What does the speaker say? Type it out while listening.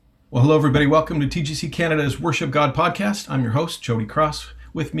Well, hello, everybody. Welcome to TGC Canada's Worship God podcast. I'm your host, Jody Cross.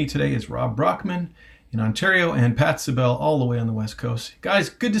 With me today is Rob Brockman in Ontario and Pat Sibel all the way on the West Coast. Guys,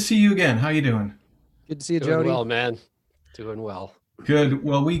 good to see you again. How you doing? Good to see you, Doing Jody. well, man. Doing well. Good.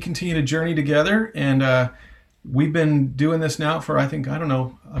 Well, we continue to journey together, and we've been doing this now for, I don't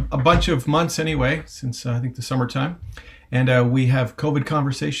know, a bunch of months anyway, since I think the summertime. And we have COVID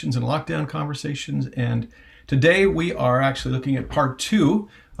conversations and lockdown conversations. And today we are actually looking at part two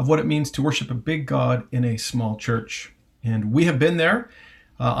of what it means to worship a big God in a small church. And we have been there.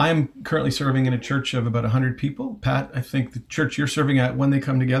 I am currently serving in a church of about 100 people. Pat, I think the church you're serving at when they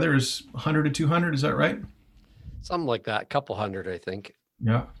come together is 100 to 200. Is that right? Something like that. Couple hundred, I think.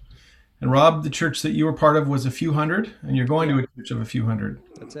 Yeah. And Rob, the church that you were part of was a few hundred, and you're going to a church of a few hundred.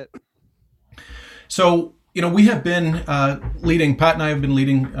 That's it. So, we have been leading, Pat and I have been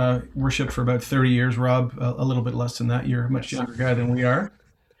leading worship for about 30 years. Rob, a little bit less than that. You're a much younger guy than we are.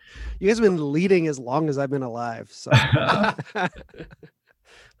 You guys have been leading as long as I've been alive. So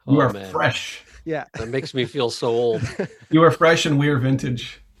You are man. fresh. yeah, That makes me feel so old. You are fresh and we are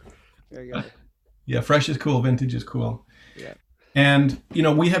vintage. there you go. Yeah, fresh is cool, vintage is cool. Yeah. And,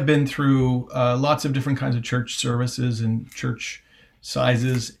 we have been through lots of different kinds of church services and church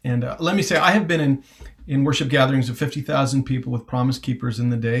sizes. And let me say, I have been in worship gatherings of 50,000 people with Promise Keepers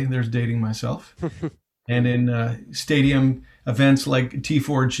in the day. There's dating myself. And in stadium events like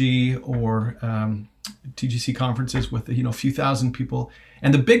T4G or TGC conferences with, a few thousand people.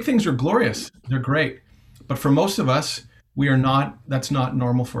 And the big things are glorious. They're great. But for most of us, that's not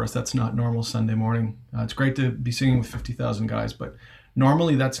normal for us. That's not normal Sunday morning. It's great to be singing with 50,000 guys, but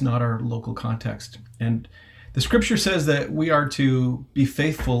normally that's not our local context. And the scripture says that we are to be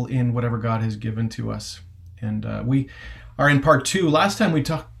faithful in whatever God has given to us. And we are in part two. Last time we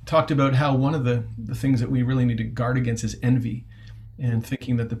talked about how one of the things that we really need to guard against is envy and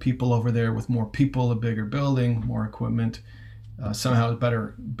thinking that the people over there with more people, a bigger building, more equipment, somehow is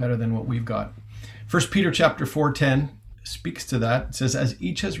better than what we've got. 1 Peter chapter 4:10 speaks to that. It says, as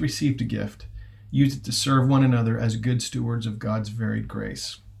each has received a gift, use it to serve one another as good stewards of God's varied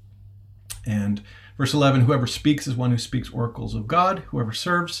grace. And verse 11, whoever speaks is one who speaks oracles of God. Whoever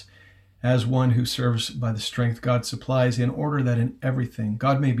serves as one who serves by the strength God supplies, in order that in everything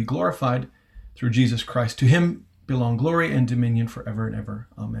God may be glorified through Jesus Christ. To him belong glory and dominion forever and ever.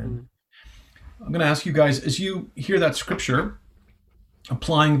 Amen. I'm going to ask you guys, as you hear that scripture,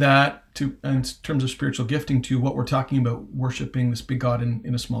 applying that to, in terms of spiritual gifting, to what we're talking about, worshiping this big God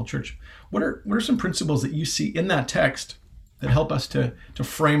in a small church, what are some principles that you see in that text that help us to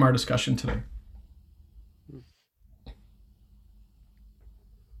frame our discussion today?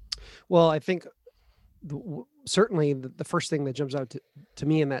 Well, I think certainly the first thing that jumps out to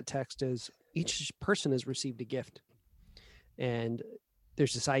me in that text is each person has received a gift. And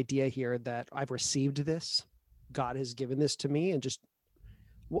there's this idea here that I've received this, God has given this to me. And just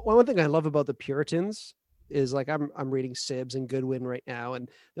one thing I love about the Puritans is, like, I'm reading Sibbes and Goodwin right now, and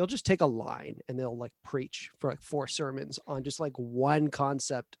they'll just take a line and they'll like preach for like 4 sermons on just like one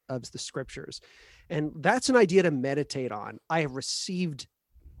concept of the scriptures. And that's an idea to meditate on. I have received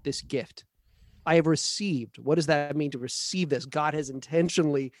this gift. I have received. What does that mean to receive this? God has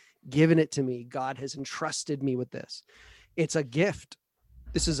intentionally given it to me. God has entrusted me with this. It's a gift.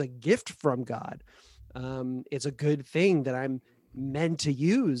 This is a gift from God. It's a good thing that I'm meant to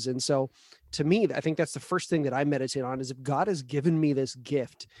use. And so to me, I think that's the first thing that I meditate on, is if God has given me this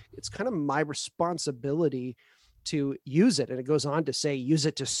gift, it's kind of my responsibility to use it. And it goes on to say, use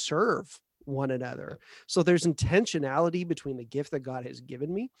it to serve one another. So there's intentionality between the gift that God has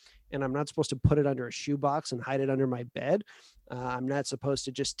given me, and I'm not supposed to put it under a shoebox and hide it under my bed. I'm not supposed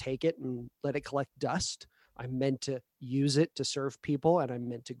to just take it and let it collect dust. I'm meant to use it to serve people, and I'm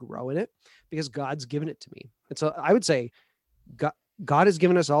meant to grow in it because God's given it to me. And so I would say God has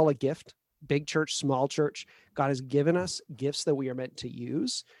given us all a gift, big church, small church. God has given us gifts that we are meant to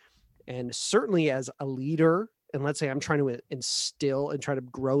use. And certainly as a leader, and let's say I'm trying to instill and try to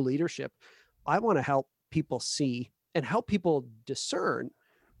grow leadership, I want to help people see and help people discern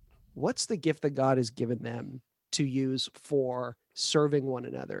what's the gift that God has given them to use for serving one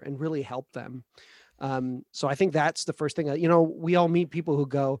another and really help them. So I think that's the first thing. We all meet people who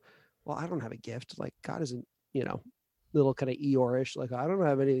go, well, I don't have a gift. Like, God isn't, little kind of Eeyore-ish, like, I don't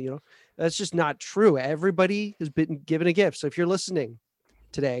have any, that's just not true. Everybody has been given a gift. So if you're listening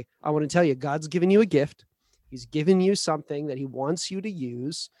today, I want to tell you, God's given you a gift. He's given you something that he wants you to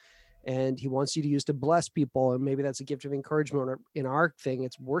use, and he wants you to use to bless people. And maybe that's a gift of encouragement. Or in our thing,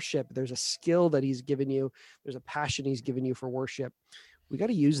 it's worship. There's a skill that he's given you. There's a passion he's given you for worship. We got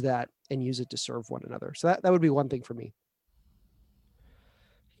to use that and use it to serve one another. So that would be one thing for me.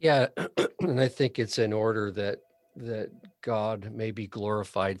 Yeah, and I think it's in order that God may be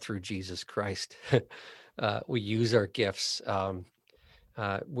glorified through Jesus Christ. We use our gifts.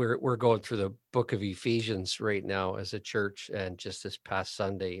 We're going through the book of Ephesians right now as a church, and just this past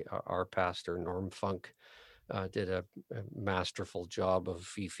Sunday, our pastor Norm Funk did a masterful job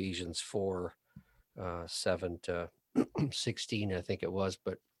of Ephesians 4, 7 to 16, I think it was.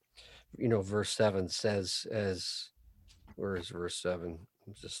 But verse 7 says, where is verse 7?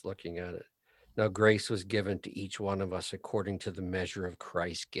 I'm just looking at it. Now grace was given to each one of us according to the measure of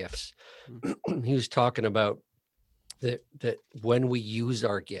Christ's gifts. He was talking about that when we use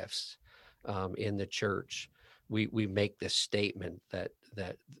our gifts in the church, we make this statement that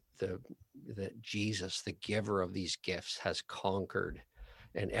Jesus, the giver of these gifts, has conquered.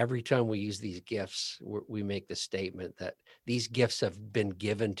 And every time we use these gifts, we make the statement that these gifts have been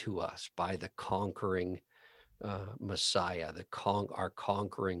given to us by the conquering Messiah, our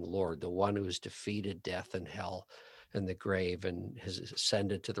conquering Lord, the one who has defeated death and hell and the grave and has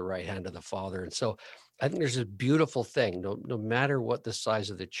ascended to the right hand of the Father. And so I think there's a beautiful thing, no matter what the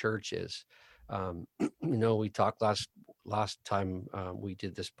size of the church is. We talked last time we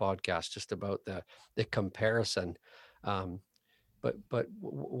did this podcast just about the comparison. But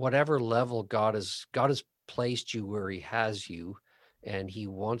whatever level God has placed you where he has you, and he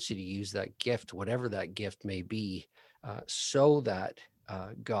wants you to use that gift, whatever that gift may be, so that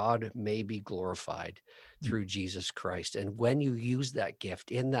God may be glorified through Jesus Christ. And when you use that gift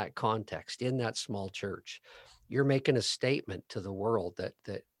in that context, in that small church, you're making a statement to the world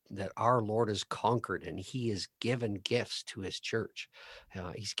that our Lord has conquered, and he has given gifts to his church.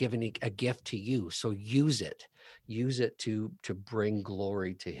 He's given a gift to you. So use it to bring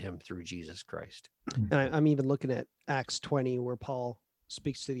glory to him through Jesus Christ. And I'm even looking at Acts 20, where Paul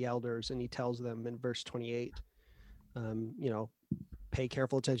speaks to the elders, and he tells them in verse 28, pay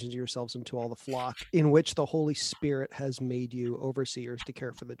careful attention to yourselves and to all the flock in which the Holy Spirit has made you overseers to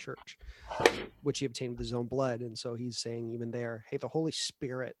care for the church, which he obtained with his own blood. And so he's saying even there, hey, the Holy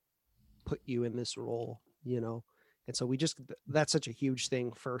Spirit put you in this role, and so that's such a huge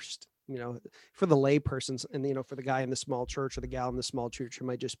thing first, for the lay persons, and, for the guy in the small church or the gal in the small church who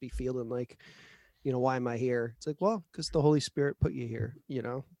might just be feeling like, why am I here? It's like, well, because the Holy Spirit put you here,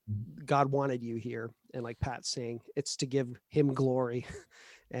 God wanted you here. And like Pat's saying, it's to give him glory.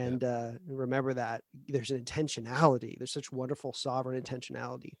 And remember that there's an intentionality. There's such wonderful sovereign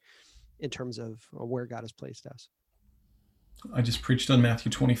intentionality in terms of where God has placed us. I just preached on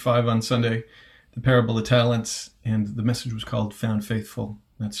Matthew 25 on Sunday, the parable of talents, and the message was called Found Faithful.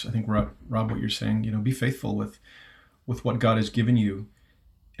 That's, I think, Rob, what you're saying. Be faithful with what God has given you,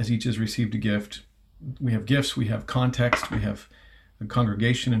 as each has received a gift. We have gifts, we have context, we have a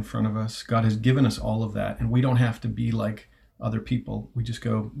congregation in front of us. God has given us all of that, and we don't have to be like other people. We just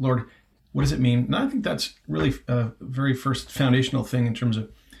go, Lord, what does it mean? And I think that's really a very first foundational thing in terms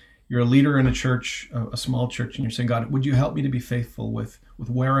of you're a leader in a church, a small church, and you're saying, God, would you help me to be faithful with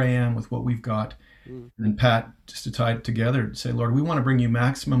where I am, with what we've got? And then Pat, just to tie it together, to say, Lord, we want to bring you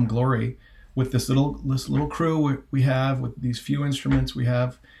maximum glory with this little crew we have, with these few instruments we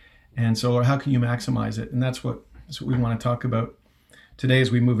have. And so, Lord, how can you maximize it? And that's what we want to talk about today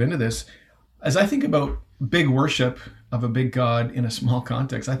as we move into this. As I think about big worship of a big God in a small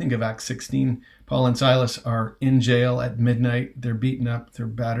context, I think of Acts 16. Paul and Silas are in jail at midnight. They're beaten up, they're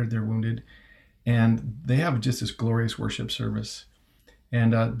battered, they're wounded, and they have just this glorious worship service.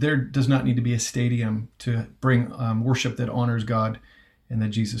 And there does not need to be a stadium to bring worship that honors God and that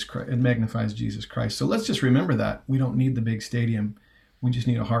Jesus Christ, it magnifies Jesus Christ. So let's just remember that. We don't need the big stadium. We just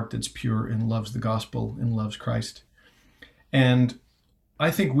need a heart that's pure and loves the gospel and loves Christ. And I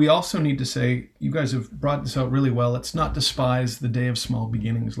think we also need to say, you guys have brought this out really well. Let's not despise the day of small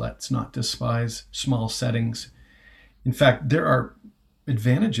beginnings. Let's not despise small settings. In fact, there are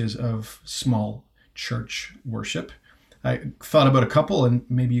advantages of small church worship. I thought about a couple, and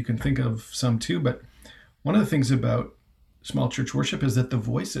maybe you can think of some too, but one of the things about small church worship is that the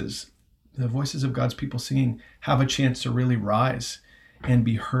voices of God's people singing have a chance to really rise and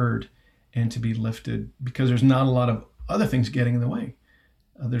be heard and to be lifted, because there's not a lot of other things getting in the way.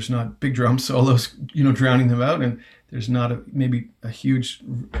 There's not big drum solos, drowning them out, and there's not maybe a huge,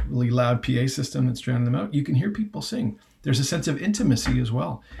 really loud PA system that's drowning them out. You can hear people sing. There's a sense of intimacy as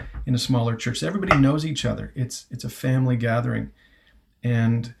well in a smaller church. Everybody knows each other. It's a family gathering,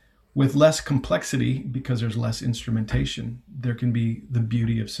 and with less complexity, because there's less instrumentation, there can be the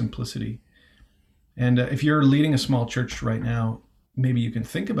beauty of simplicity. And if you're leading a small church right now, maybe you can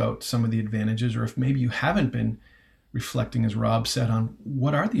think about some of the advantages, or if maybe you haven't been reflecting, as Rob said, on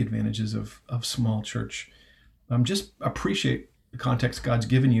what are the advantages of small church. Just appreciate the context God's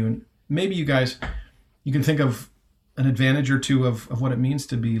given you. And maybe you guys, you can think of an advantage or two of what it means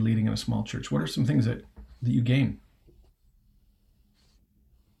to be leading in a small church. What are some things that you gain?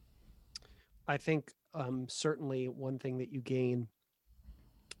 I think certainly one thing that you gain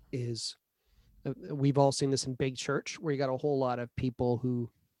is we've all seen this in big church where you got a whole lot of people who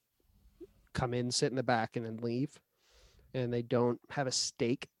come in, sit in the back, and then leave, and they don't have a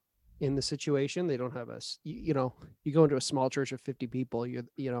stake in the situation. They don't have you go into a small church of 50 people, you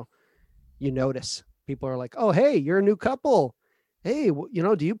notice people are like, oh, hey, you're a new couple. Hey,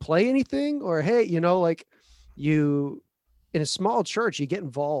 do you play anything? Or, hey, like you in a small church, you get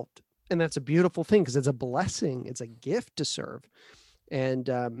involved. And that's a beautiful thing because it's a blessing. It's a gift to serve. And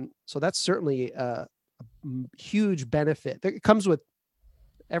so that's certainly a huge benefit.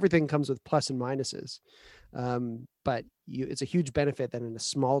 Everything comes with plus and minuses. But it's a huge benefit that in a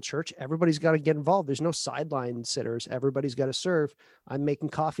small church, everybody's got to get involved. There's no sideline sitters. Everybody's got to serve. I'm making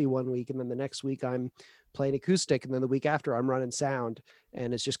coffee one week, and then the next week I'm playing acoustic, and then the week after I'm running sound.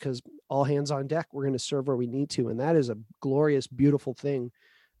 And it's just because all hands on deck, we're going to serve where we need to. And that is a glorious, beautiful thing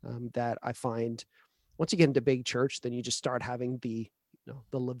that I find once you get into big church, then you just start having the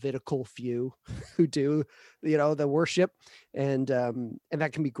Levitical few who do, the worship, and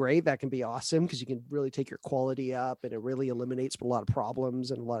that can be great. That can be awesome because you can really take your quality up, and it really eliminates a lot of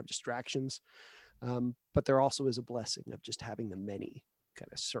problems and a lot of distractions. But there also is a blessing of just having the many kind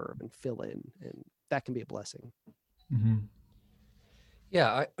of serve and fill in, and that can be a blessing. Mm-hmm.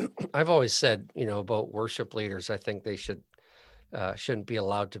 Yeah, I've always said, about worship leaders, I think they shouldn't be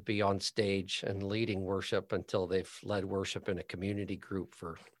allowed to be on stage and leading worship until they've led worship in a community group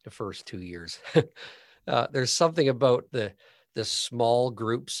for the first 2 years. There's something about the small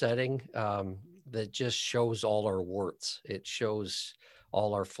group setting that just shows all our warts. It shows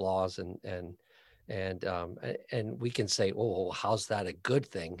all our flaws, and we can say, oh, how's that a good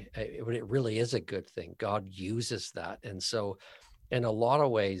thing? It really is a good thing. God uses that. And so in a lot of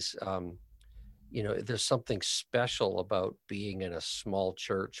ways, there's something special about being in a small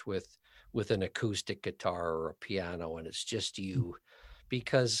church with an acoustic guitar or a piano, and it's just you,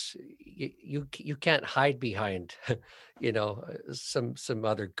 because you can't hide behind, some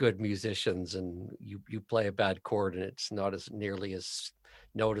other good musicians, and you play a bad chord and it's not as nearly as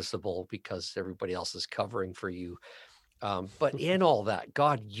noticeable because everybody else is covering for you. But in all that,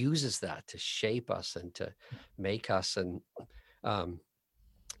 God uses that to shape us and to make us. And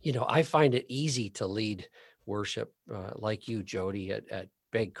I find it easy to lead worship like you, Jody, at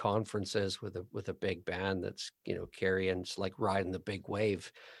big conferences with a big band that's, carrying. It's like riding the big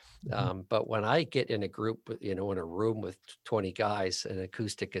wave. But when I get in a group, in a room with 20 guys and an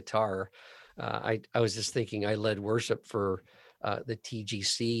acoustic guitar, I was just thinking I led worship for the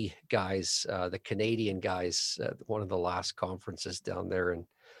TGC guys, the Canadian guys, one of the last conferences down there in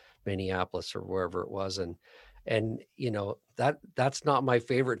Minneapolis or wherever it was. And that's not my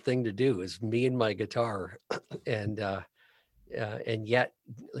favorite thing to do, is me and my guitar. And yet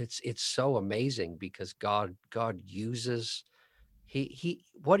it's so amazing because God uses, he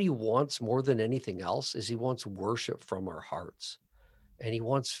what he wants more than anything else is he wants worship from our hearts, and he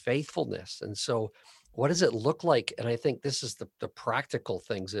wants faithfulness. And so what does it look like? And I think this is the practical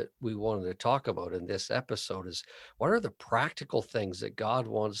things that we wanted to talk about in this episode, is what are the practical things that God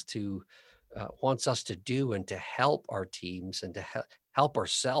wants us to do and to help our teams and to help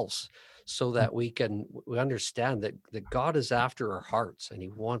ourselves, so that we understand that God is after our hearts, and he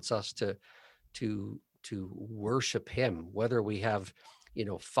wants us to worship him, whether we have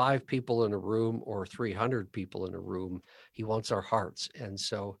 5 people in a room or 300 people in a room. He wants our hearts.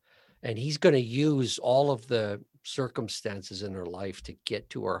 And he's going to use all of the circumstances in our life to get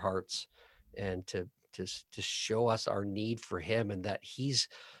to our hearts and to show us our need for him, and that he's,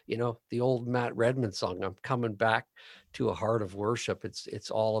 the old Matt Redman song, I'm coming back to a heart of worship.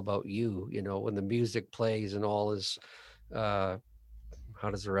 It's all about you, when the music plays and all is, how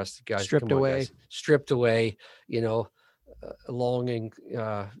does the rest of the guys stripped away, guys, stripped away, longing,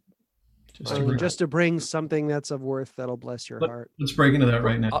 just to bring something that's of worth that'll bless your heart. Let's break into that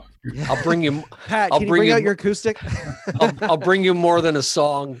right now. I'll bring you, Pat, can you bring out your acoustic? I'll bring you more than a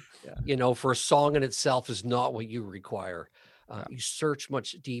song. For a song in itself is not what you require. You search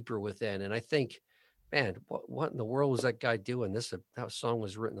much deeper within. And I think, man, what in the world was that guy doing? That song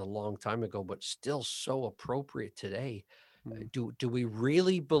was written a long time ago, but still so appropriate today. Do we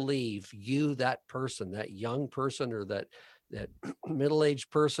really believe that person, that young person, or that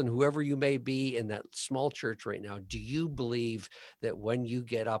middle-aged person, whoever you may be in that small church right now, do you believe that when you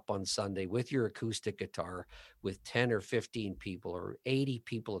get up on Sunday with your acoustic guitar with 10 or 15 people or 80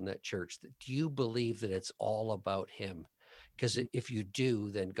 people in that church, do you believe that it's all about him? because if you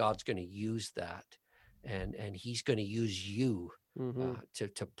do, then God's going to use that, and he's going to use you Hmm.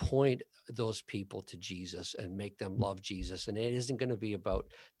 to point those people to Jesus and make them love Jesus. And it isn't going to be about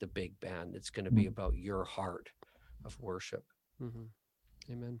the big band. It's going to be about your heart of worship. Hmm.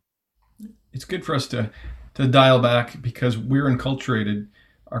 Amen. It's good for us to dial back because we're enculturated.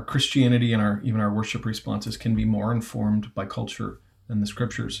 Our Christianity and even our worship responses can be more informed by culture than the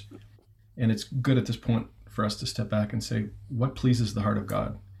scriptures. And it's good at this point for us to step back and say, what pleases the heart of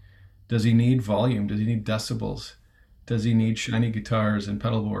God? Does he need volume? Does he need decibels? Does he need shiny guitars and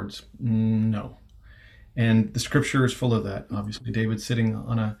pedal boards? No. And the scripture is full of that. Obviously, David sitting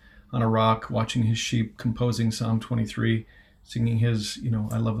on a rock, watching his sheep, composing Psalm 23, singing his,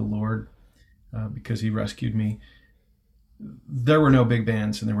 I love the Lord because he rescued me. There were no big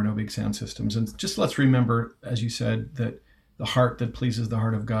bands and there were no big sound systems. And just let's remember, as you said, that the heart that pleases the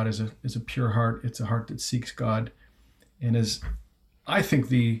heart of God is a pure heart. It's a heart that seeks God. And as I think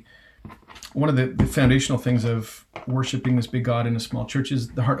one of the foundational things of worshiping this big God in a small church is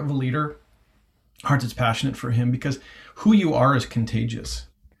the heart of a leader, a heart that's passionate for him, because who you are is contagious.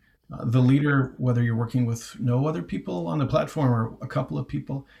 The leader, whether you're working with no other people on the platform or a couple of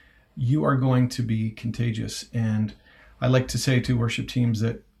people, you are going to be contagious. And I like to say to worship teams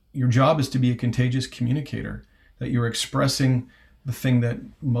that your job is to be a contagious communicator, that you're expressing the thing that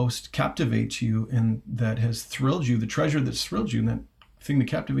most captivates you and that has thrilled you, the treasure that's thrilled you, and that thing that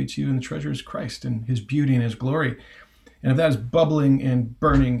captivates you and the treasure is Christ and his beauty and his glory. And if that is bubbling and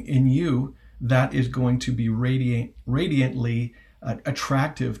burning in you, that is going to be radiantly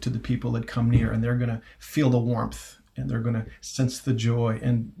attractive to the people that come near, and they're going to feel the warmth and they're going to sense the joy.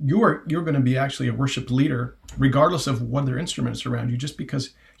 And you're going to be actually a worship leader, regardless of what other instruments are around you, just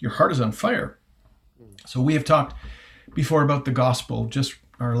because your heart is on fire. So we have talked before about the gospel. Just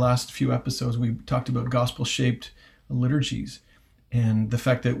our last few episodes, we talked about gospel-shaped liturgies and the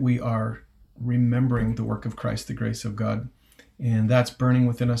fact that we are remembering the work of Christ, the grace of God. And that's burning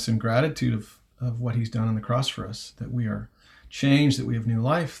within us in gratitude of what he's done on the cross for us, that we are changed, that we have new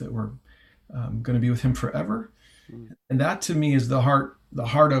life, that we're going to be with him forever. And that to me is the heart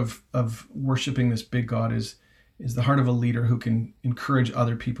of worshiping this big God is the heart of a leader who can encourage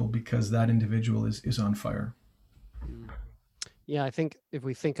other people because that individual is on fire. Yeah, I think if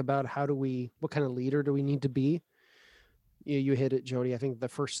we think about what kind of leader do we need to be? You hit it, Jody. I think the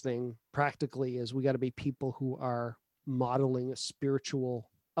first thing practically is we got to be people who are modeling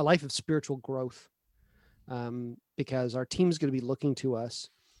a life of spiritual growth, because our team's going to be looking to us,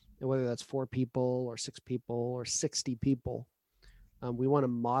 and whether that's 4 people or 6 people or 60 people, we want to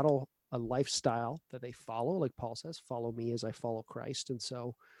model a lifestyle that they follow, like Paul says, follow me as I follow Christ. And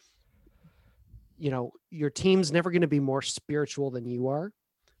so, your team's never going to be more spiritual than you are.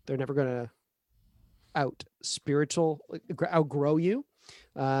 They're never going to outgrow you.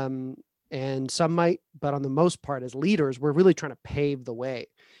 And some might, but on the most part, as leaders, we're really trying to pave the way.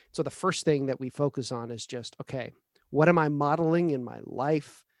 So the first thing that we focus on is just, okay, what am I modeling in my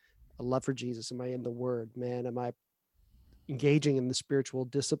life? A love for Jesus. Am I in the Word, man? Am I engaging in the spiritual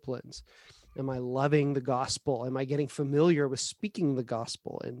disciplines? Am I loving the gospel? Am I getting familiar with speaking the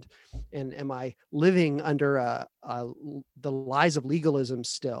gospel? And am I living under the lies of legalism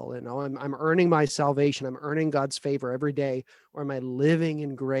still? I'm earning my salvation. I'm earning God's favor every day. Or am I living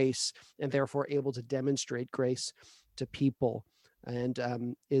in grace and therefore able to demonstrate grace to people? And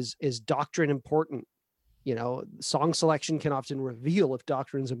is doctrine important? Song selection can often reveal if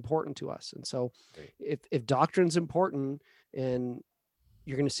doctrine is important to us. And so if doctrine's important, and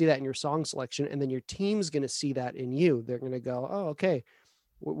you're going to see that in your song selection, and then your team's going to see that in you. They're going to go, oh, okay,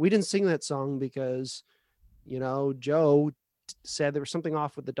 we didn't sing that song because, Joe said there was something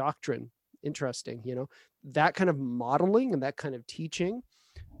off with the doctrine. Interesting. That kind of modeling and that kind of teaching,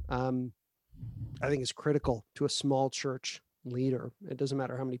 I think is critical to a small church leader. It doesn't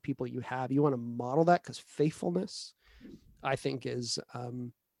matter how many people you have. You want to model that, because faithfulness, I think, is,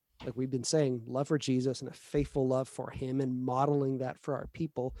 like we've been saying, love for Jesus and a faithful love for him, and modeling that for our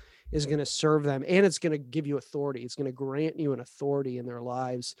people is going to serve them, and it's going to give you authority. It's going to grant you an authority in their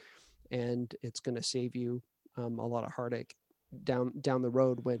lives, and it's going to save you a lot of heartache down the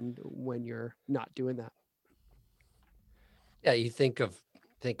road when you're not doing that. Yeah, you think of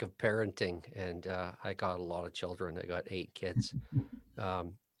parenting, and I got a lot of children. I got 8 kids.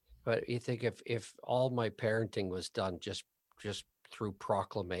 But you think if all my parenting was done just through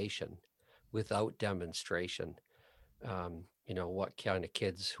proclamation, without demonstration, what kind of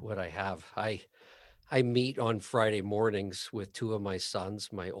kids would I have? I meet on Friday mornings with 2 of my sons,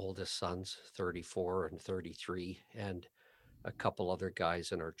 my oldest sons, 34 and 33, and a couple other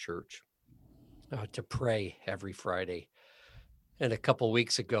guys in our church, to pray every Friday. And a couple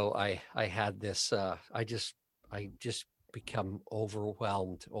weeks ago, I had this. I just become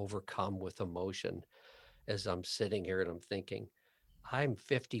overwhelmed, overcome with emotion as I'm sitting here and I'm thinking, I'm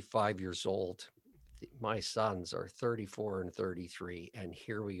 55 years old. My sons are 34 and 33, and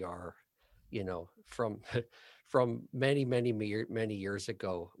here we are, from from many years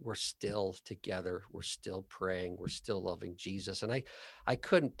ago. We're still together. We're still praying. We're still loving Jesus. And I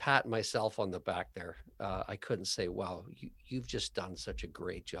couldn't pat myself on the back there. I couldn't say, "Wow, you've just done such a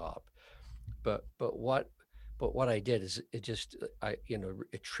great job." But but what but what I did is it just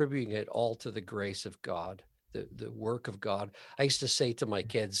attributing it all to the grace of God, the work of God. I used to say to my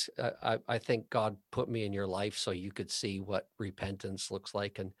kids, I think God put me in your life so you could see what repentance looks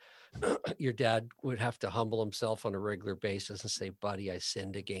like. And your dad would have to humble himself on a regular basis and say, "Buddy, I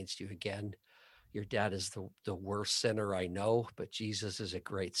sinned against you again. Your dad is the worst sinner I know, but Jesus is a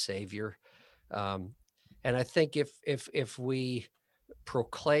great savior." Um, and I think if we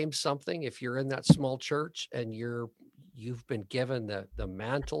proclaim something, if you're in that small church and you've been given the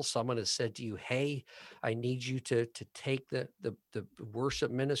mantle, someone has said to you, "Hey, I need you to take the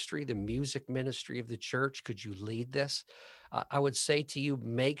worship ministry, the music ministry of the church. Could you lead this?" I would say to you,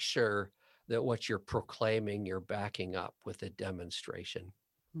 make sure that what you're proclaiming, you're backing up with a demonstration.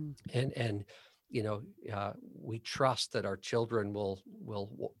 Mm. And we trust that our children will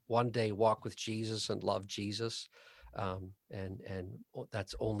one day walk with Jesus and love Jesus, and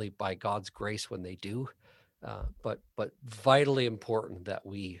that's only by God's grace when they do. But vitally important that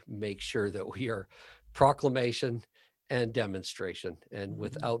we make sure that we are proclamation and demonstration. And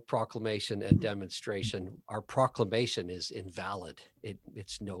without proclamation and demonstration, our proclamation is invalid.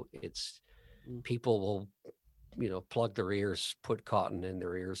 It's Mm. people will plug their ears, put cotton in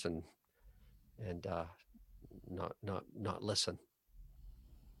their ears, and not listen.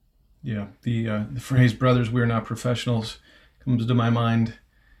 Yeah, the phrase "brothers, we're not professionals" comes to my mind.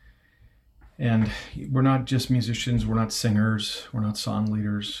 And we're not just musicians, we're not singers, we're not song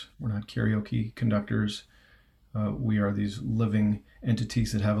leaders, we're not karaoke conductors. We are these living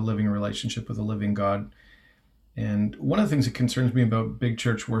entities that have a living relationship with a living God. And one of the things that concerns me about big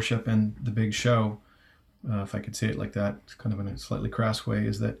church worship and the big show, if I could say it like that, kind of in a slightly crass way,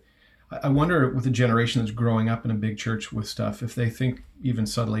 is that I wonder with a generation that's growing up in a big church with stuff, if they think even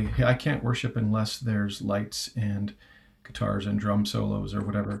subtly, "Hey, I can't worship unless there's lights and guitars and drum solos or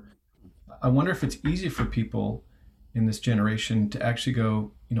whatever." I wonder if it's easy for people in this generation to actually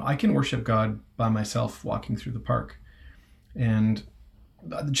go, I can worship God by myself walking through the park. And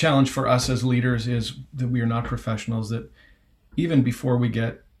the challenge for us as leaders is that we are not professionals, that even before we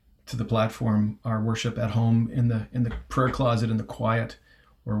get to the platform, our worship at home in the prayer closet, in the quiet,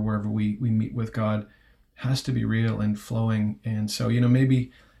 or wherever we meet with God, has to be real and flowing. And so,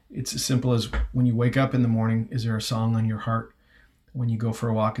 maybe it's as simple as when you wake up in the morning, is there a song on your heart? When you go for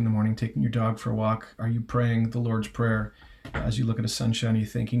a walk in the morning, taking your dog for a walk, are you praying the Lord's Prayer? As you look at a sunshine, are you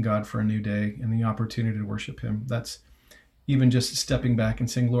thanking God for a new day and the opportunity to worship Him? That's even just stepping back and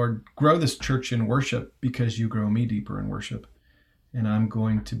saying, "Lord, grow this church in worship because you grow me deeper in worship." And I'm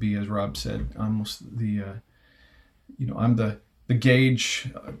going to be, as Rob said, almost I'm the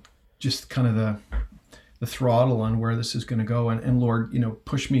gauge, just kind of the throttle on where this is going to go. And Lord,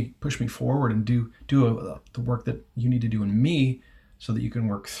 push me forward and do the work that you need to do in me, so that you can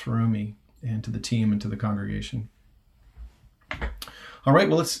work through me and to the team and to the congregation. All right,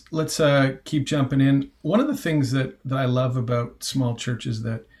 well, let's keep jumping in. One of the things that I love about small churches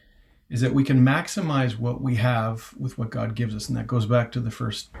is that we can maximize what we have with what God gives us, and that goes back to the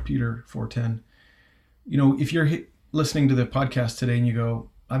 1 Peter 4:10. If you're listening to the podcast today and you go,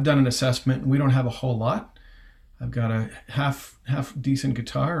 "I've done an assessment and we don't have a whole lot. I've got a half decent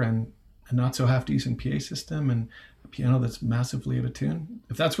guitar and a not so half decent PA system and a piano that's massively out of tune."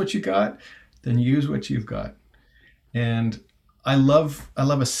 If that's what you got, then use what you've got. And I love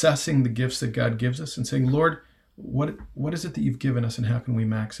assessing the gifts that God gives us and saying, "Lord, what is it that you've given us and how can we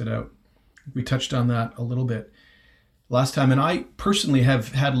max it out?" We touched on that a little bit last time. And I personally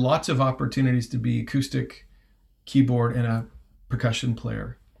have had lots of opportunities to be acoustic, keyboard, and a percussion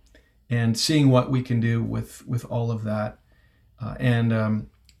player, and seeing what we can do with all of that.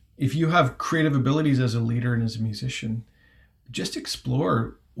 If you have creative abilities as a leader and as a musician, just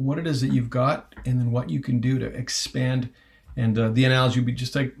explore what it is that you've got and then what you can do to expand. And the analogy would be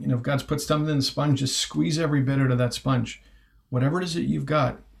just like, if God's put something in the sponge, just squeeze every bit out of that sponge. Whatever it is that you've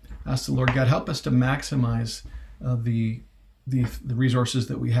got, ask the Lord, God, help us to maximize the resources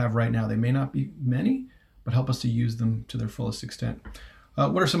that we have right now. They may not be many, but help us to use them to their fullest extent.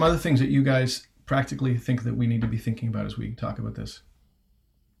 What are some other things that you guys practically think that we need to be thinking about as we talk about this?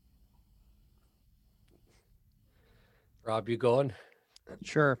 Rob, you going?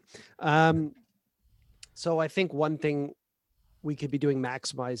 Sure. So I think one thing we could be doing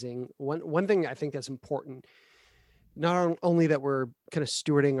maximizing one thing I think that's important, not only that we're kind of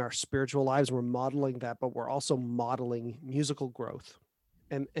stewarding our spiritual lives, we're modeling that, but we're also modeling musical growth.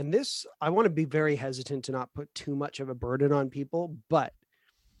 And this, I want to be very hesitant to not put too much of a burden on people, but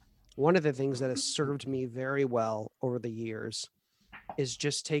one of the things that has served me very well over the years is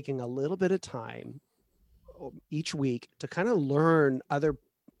just taking a little bit of time each week to kind of learn other,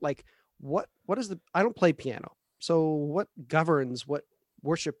 like, what is the, I don't play piano, so what governs what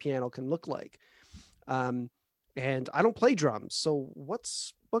worship piano can look like. um and I don't play drums, so what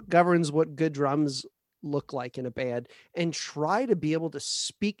governs what good drums look like in a band, and try to be able to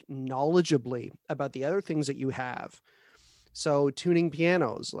speak knowledgeably about the other things that you have. So tuning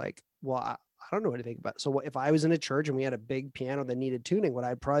pianos, like, well, I don't know anything about it. So if I was in a church and we had a big piano that needed tuning, what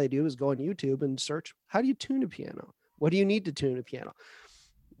I'd probably do is go on YouTube and search, how do you tune a piano? What do you need to tune a piano?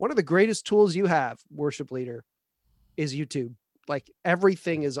 One of the greatest tools you have, worship leader, is YouTube. Like,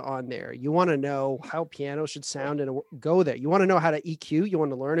 everything is on there. You want to know how piano should sound and go there. You want to know how to EQ, you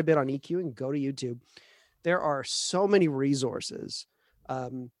want to learn a bit on EQ, and go to YouTube. There are so many resources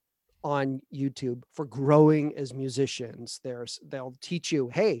on YouTube for growing as musicians. They'll teach you,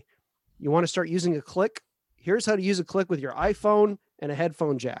 hey, you want to start using a click? Here's how to use a click with your iPhone and a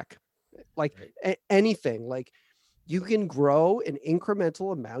headphone jack. Like, anything. Like, you can grow in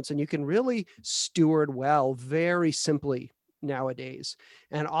incremental amounts, and you can really steward well very simply nowadays.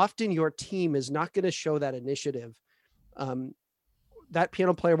 And often your team is not going to show that initiative. That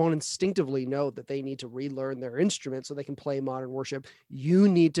piano player won't instinctively know that they need to relearn their instrument so they can play modern worship. You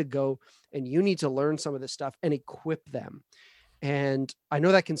need to go and you need to learn some of this stuff and equip them. And I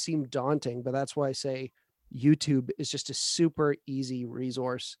know that can seem daunting, but that's why I say YouTube is just a super easy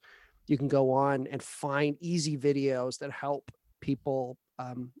resource. You can go on and find easy videos that help people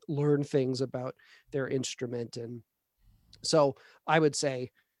learn things about their instrument. And so I would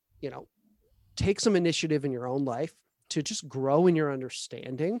say, take some initiative in your own life to just grow in your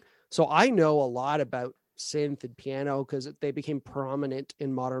understanding. So I know a lot about synth and piano because they became prominent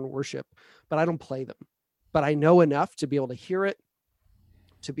in modern worship, but I don't play them. But I know enough to be able to hear it,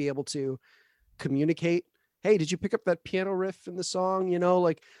 to be able to communicate. Hey, did you pick up that piano riff in the song?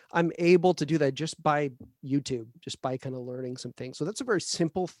 Like, I'm able to do that just by YouTube, just by kind of learning some things. So that's a very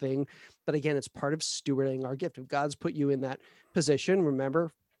simple thing. But again, it's part of stewarding our gift. If God's put you in that position,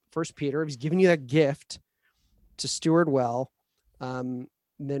 remember, First Peter, if he's given you that gift to steward well, then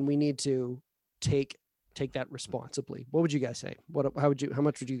we need to take that responsibly. What would you guys say? How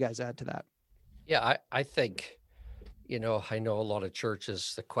much would you guys add to that? Yeah, I think, I know a lot of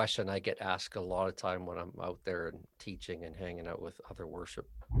churches, the question I get asked a lot of time when I'm out there and teaching and hanging out with other worship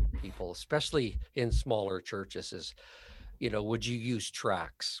people, especially in smaller churches, is, would you use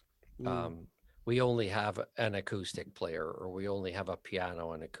tracks? We only have an acoustic player, or we only have a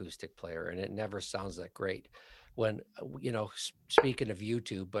piano and acoustic player, and it never sounds that great. When, speaking of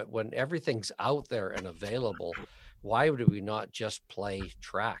YouTube, but when everything's out there and available, why would we not just play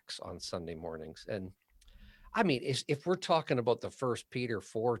tracks on Sunday mornings? And I mean, if we're talking about the First Peter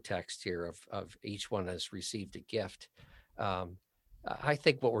 4 text here of each one has received a gift, I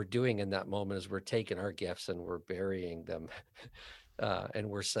think what we're doing in that moment is we're taking our gifts and we're burying them, and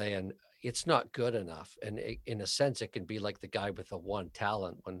we're saying it's not good enough. And in a sense, it can be like the guy with the one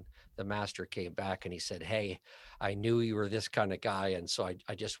talent when the master came back and he said, hey, I knew you were this kind of guy, and so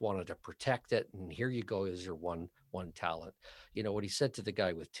I just wanted to protect it. And here you go, is your one talent. What he said to the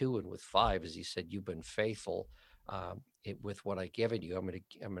guy with 2 and with 5 is he said, you've been faithful with what I given you. I'm going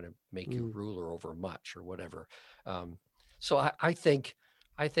to make you ruler over much, or whatever. So I think,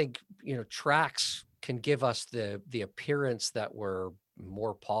 tracks can give us the appearance that we're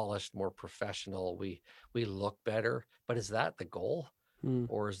more polished, more professional. We look better, but is that the goal?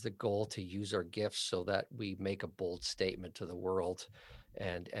 Or is the goal to use our gifts so that we make a bold statement to the world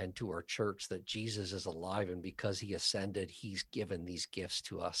and to our church that Jesus is alive, and because he ascended, he's given these gifts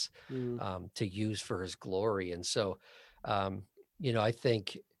to us to use for his glory? And so, I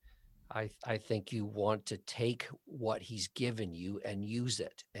think you want to take what he's given you and use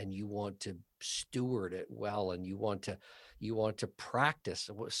it, and you want to steward it well, and you want to practice.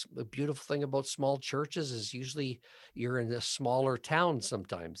 The beautiful thing about small churches is usually you're in a smaller town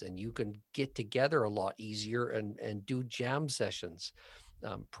sometimes, and you can get together a lot easier and do jam sessions.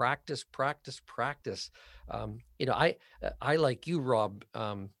 Practice. I like you, Rob.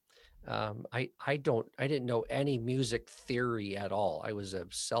 I didn't know any music theory at all. I was a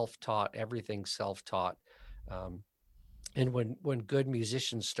self-taught, everything self-taught. And when good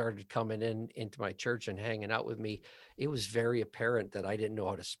musicians started coming into my church and hanging out with me, it was very apparent that I didn't know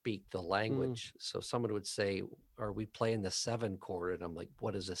how to speak the language. So someone would say, "Are we playing the 7 chord?" And I'm like,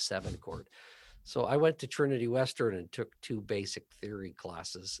 "What is a 7 chord?" So I went to Trinity Western and took 2 basic theory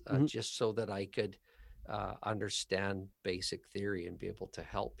classes, just so that I could understand basic theory and be able to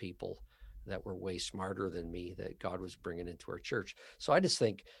help people that were way smarter than me that God was bringing into our church. So I just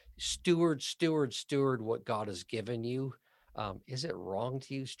think steward what God has given you. Is it wrong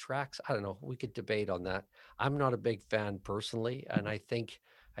to use tracks? I don't know. We could debate on that. I'm not a big fan personally, and I think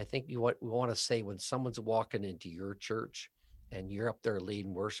we want to say when someone's walking into your church and you're up there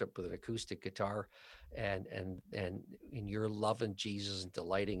leading worship with an acoustic guitar, and you're loving Jesus and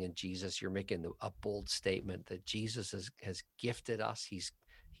delighting in Jesus, you're making a bold statement that Jesus has gifted us. He's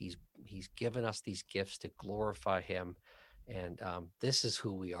given us these gifts to glorify him, and this is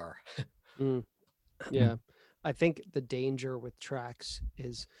who we are. Yeah. I think the danger with tracks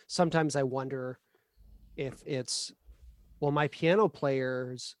is sometimes I wonder if it's, well, my piano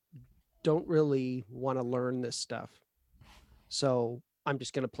players don't really want to learn this stuff, so I'm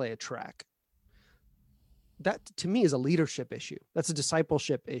just going to play a track. That to me is a leadership issue. That's a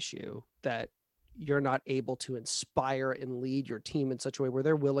discipleship issue, that you're not able to inspire and lead your team in such a way where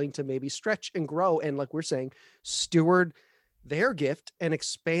they're willing to maybe stretch and grow. And like we're saying, steward their gift and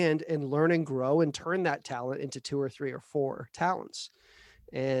expand and learn and grow and turn that talent into 2 or 3 or 4 talents.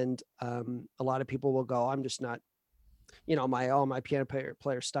 And a lot of people will go, I'm just not, my piano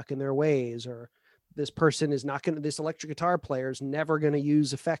player stuck in their ways, or this person is not going to, this electric guitar player is never going to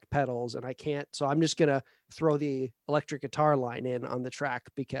use effect pedals, and I can't, so I'm just going to throw the electric guitar line in on the track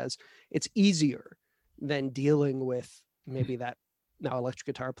because it's easier than dealing with maybe that. Now, electric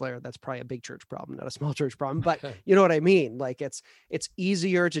guitar player, that's probably a big church problem, not a small church problem, but you know what I mean? Like it's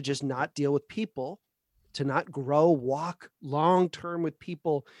easier to just not deal with people, to not grow, walk long-term with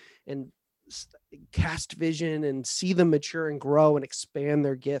people and cast vision and see them mature and grow and expand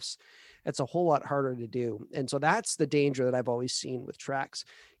their gifts. It's a whole lot harder to do. And so that's the danger that I've always seen with tracks.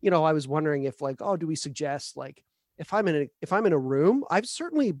 I was wondering if do we suggest if I'm in a room, I've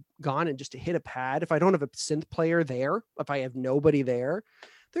certainly gone and just to hit a pad. If I don't have a synth player there, if I have nobody there,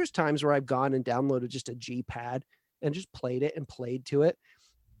 there's times where I've gone and downloaded just a G pad and just played it and played to it.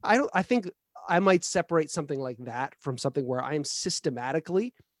 I think I might separate something like that from something where I'm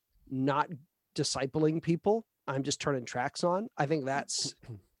systematically not discipling people. I'm just turning tracks on. I think that's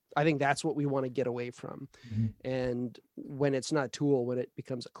what we want to get away from. Mm-hmm. And when it's not a tool, when it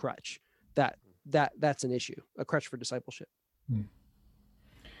becomes a crutch, that's an issue, a crutch for discipleship.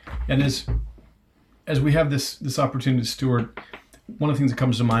 And as we have this opportunity to steward, one of the things that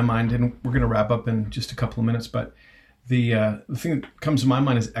comes to my mind, and we're going to wrap up in just a couple of minutes, but the thing that comes to my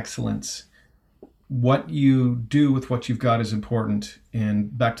mind is excellence. What you do with what you've got is important.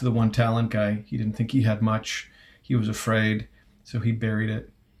 And back to the 1 talent guy, he didn't think he had much. He was afraid, so he buried it.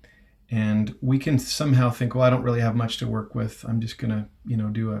 And we can somehow think, well, I don't really have much to work with. I'm just going to,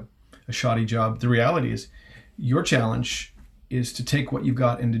 do a shoddy job. The reality is your challenge is to take what you've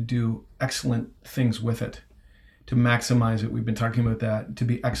got and to do excellent things with it, to maximize it. We've been talking about that, to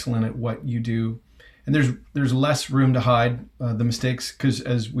be excellent at what you do. And there's less room to hide the mistakes, because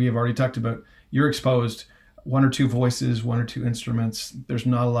as we have already talked about, you're exposed 1 or 2 voices, 1 or 2 instruments. There's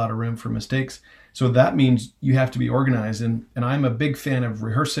not a lot of room for mistakes. So that means you have to be organized. And I'm a big fan of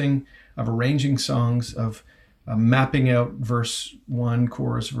rehearsing, of arranging songs, of mapping out verse 1,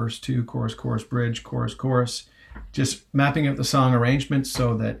 chorus, verse 2, chorus, bridge, chorus, just mapping out the song arrangement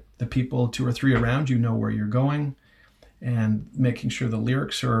so that the people 2 or 3 around you know where you're going, and making sure the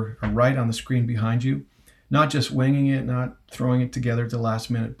lyrics are right on the screen behind you, not just winging it, not throwing it together at the last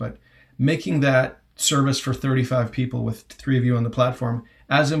minute, but making that service for 35 people with 3 of you on the platform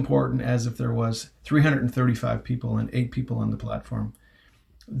as important as if there was 335 people and 8 people on the platform.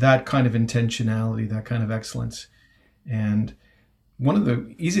 That kind of intentionality, that kind of excellence. And one of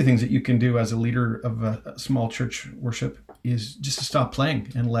the easy things that you can do as a leader of a small church worship is just to stop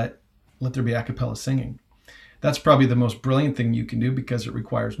playing and let there be a cappella singing. That's probably the most brilliant thing you can do, because it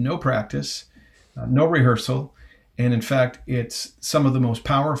requires no practice, no rehearsal. And in fact, it's some of the most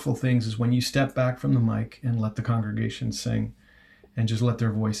powerful things is when you step back from the mic and let the congregation sing and just let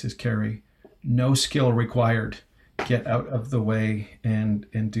their voices carry. No skill required. Get out of the way and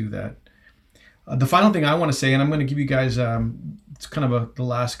do that. The final thing I want to say, and I'm going to give you guys, it's kind of the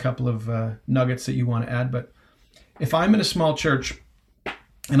last couple of nuggets that you want to add, but if I'm in a small church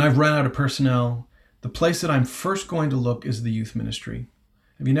and I've run out of personnel, the place that I'm first going to look is the youth ministry.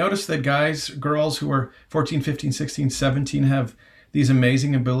 Have you noticed that girls who are 14, 15, 16, 17 have these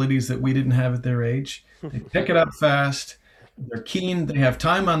amazing abilities that we didn't have at their age? They pick it up fast. They're keen. They have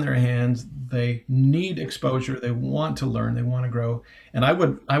time on their hands. They need exposure. They want to learn. They want to grow. And I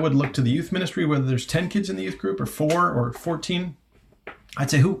would look to the youth ministry, whether there's 10 kids in the youth group or 4 or 14.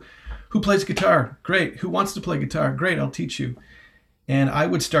 I'd say, who plays guitar? Great. Who wants to play guitar? Great. I'll teach you. And I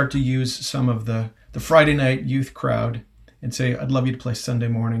would start to use some of the Friday night youth crowd and say, I'd love you to play Sunday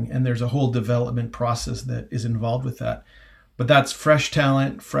morning. And there's a whole development process that is involved with that. But that's fresh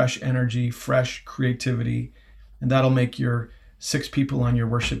talent, fresh energy, fresh creativity. And that'll make your 6 people on your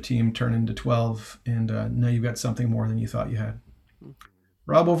worship team turn into 12. And now you've got something more than you thought you had.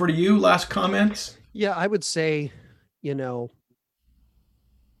 Rob, over to you. Last comments? Yeah, I would say, I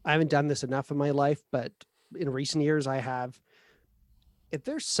haven't done this enough in my life, but in recent years I have. If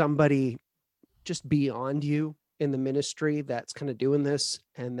there's somebody just beyond you in the ministry that's kind of doing this,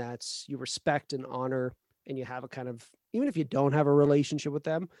 and that's you respect and honor, and you have a kind of, even if you don't have a relationship with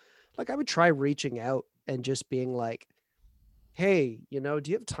them, like I would try reaching out and just being like, hey, do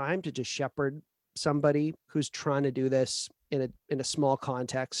you have time to just shepherd somebody who's trying to do this in a small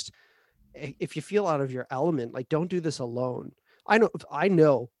context? If you feel out of your element, like, don't do this alone. I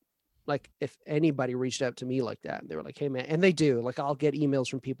know, like, if anybody reached out to me like that, they were like, hey man, and they do, like, I'll get emails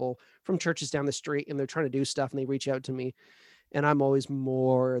from people from churches down the street, and they're trying to do stuff, and they reach out to me, and I'm always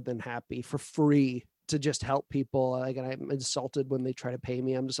more than happy for free to just help people. Like, and I'm insulted when they try to pay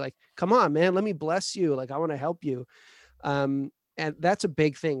me. I'm just like, come on, man, let me bless you. Like, I want to help you. And that's a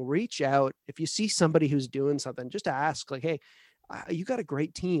big thing. Reach out. If you see somebody who's doing something, just ask, like, hey, you got a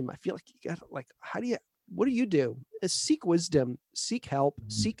great team. I feel like you got, like, what do you do? Seek wisdom, seek help,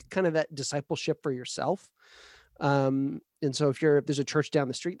 seek kind of that discipleship for yourself. And so if there's a church down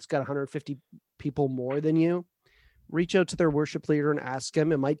the street that's got 150 people more than you, reach out to their worship leader and ask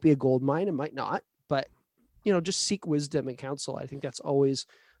him. It might be a gold mine, it might not, but just seek wisdom and counsel. I think that's always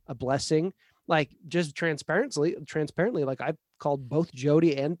a blessing. Like, just transparently, like, I've called both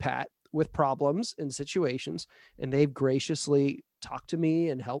Jody and Pat with problems and situations, and they've graciously talked to me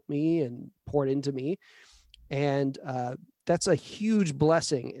and helped me and poured into me. And that's a huge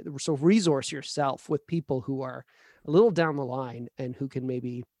blessing. So resource yourself with people who are a little down the line and who can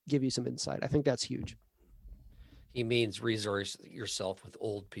maybe give you some insight. I think that's huge. He means resource yourself with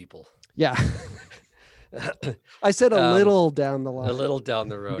old people. Yeah. I said a little down the line. A little down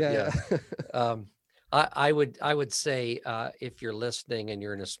the road. Yeah. I would say, if you're listening and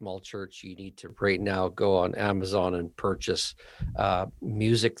you're in a small church, you need to right now go on Amazon and purchase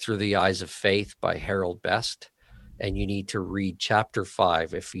Music Through the Eyes of Faith by Harold Best. And you need to read chapter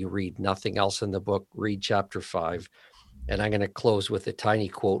 5. If you read nothing else in the book, read chapter 5. And I'm going to close with a tiny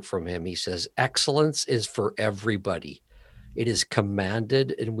quote from him. He says, "Excellence is for everybody. It is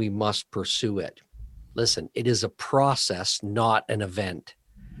commanded, and we must pursue it." Listen, it is a process, not an event.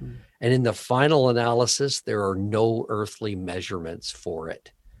 And in the final analysis, there are no earthly measurements for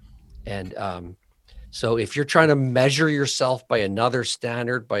it. And so if you're trying to measure yourself by another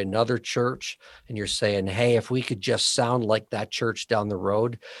standard, by another church, and you're saying, hey, if we could just sound like that church down the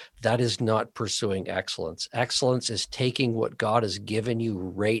road, that is not pursuing excellence. Excellence is taking what God has given you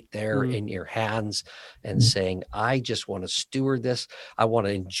right there in your hands and saying, I just want to steward this. I want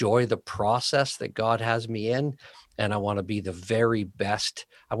to enjoy the process that God has me in. And I want to be the very best.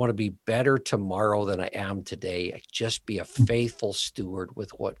 I want to be better tomorrow than I am today. Just be a faithful steward with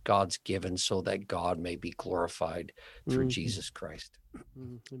what God's given so that God may be glorified through Jesus Christ.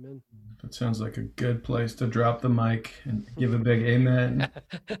 Amen. That sounds like a good place to drop the mic and give a big amen.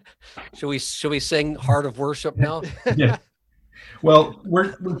 Should we sing Heart of Worship now? Yeah. Well,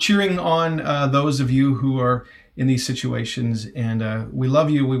 we're cheering on those of you who are in these situations, and we love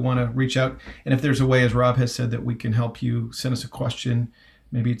you. We want to reach out, and if there's a way, as Rob has said, that we can help you, send us a question.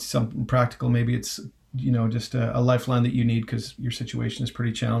 Maybe it's something practical. Maybe it's just a lifeline that you need because your situation is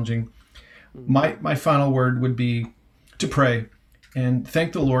pretty challenging. My final word would be to pray and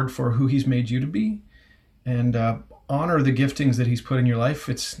thank the Lord for who He's made you to be, and honor the giftings that He's put in your life.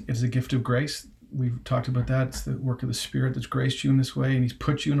 It's a gift of grace. We've talked about that. It's the work of the Spirit that's graced you in this way, and He's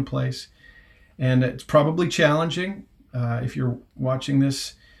put you in a place. And it's probably challenging. If you're watching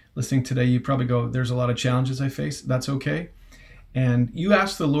this, listening today, you probably go, there's a lot of challenges I face. That's okay. And you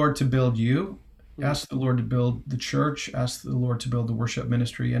ask the Lord to build you, ask the Lord to build the church, ask the Lord to build the worship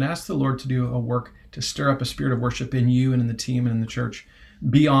ministry, and ask the Lord to do a work to stir up a spirit of worship in you and in the team and in the church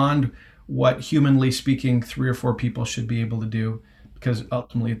beyond what, humanly speaking, 3 or 4 people should be able to do. Because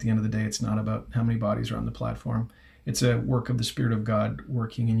ultimately, at the end of the day, it's not about how many bodies are on the platform. It's a work of the Spirit of God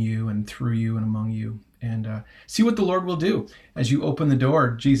working in you and through you and among you. And see what the Lord will do as you open the door.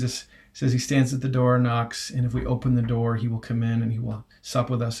 Jesus says He stands at the door and knocks. And if we open the door, He will come in and He will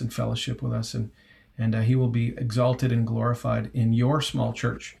sup with us and fellowship with us. And and he will be exalted and glorified in your small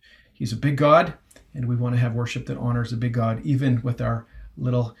church. He's a big God, and we want to have worship that honors the big God, even with our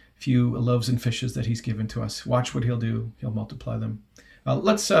little few loaves and fishes that he's given to us. Watch what he'll do. He'll multiply them.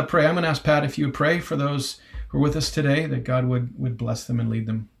 Let's pray. I'm going to ask Pat if you would pray for those who are with us today, that God would bless them and lead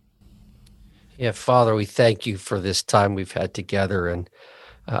them. Yeah, Father, we thank you for this time we've had together. And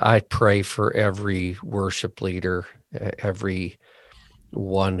I pray for every worship leader, every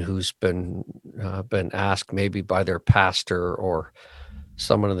one who's been asked maybe by their pastor or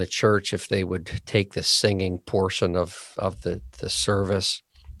someone in the church if they would take the singing portion of the service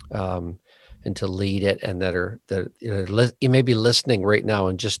and to lead it, and that you may be listening right now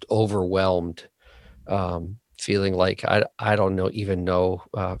and just overwhelmed, feeling like I don't know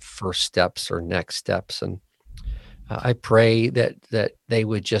first steps or next steps. And I pray that they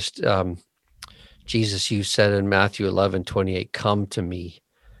would just, Jesus, you said in Matthew 11:28, come to me,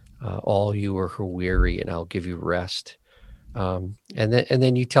 all you are who are weary, and I'll give you rest. And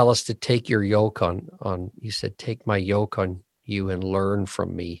then you tell us to take your yoke on, you said, take my yoke on you and learn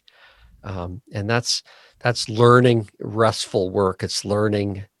from me. And that's learning restful work. It's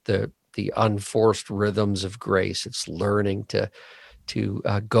learning the unforced rhythms of grace. It's learning to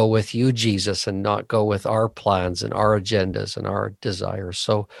go with you, Jesus, and not go with our plans and our agendas and our desires.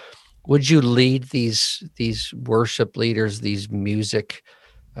 So would you lead these worship leaders, these music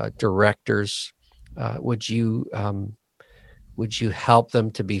directors? Would you help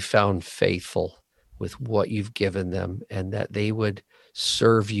them to be found faithful with what you've given them, and that they would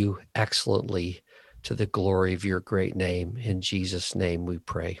serve you excellently to the glory of your great name? In Jesus' name we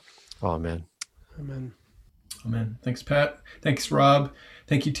pray. Amen. Amen. Amen. Thanks, Pat. Thanks, Rob.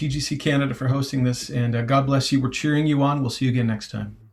 Thank you, TGC Canada, for hosting this. And God bless you. We're cheering you on. We'll see you again next time.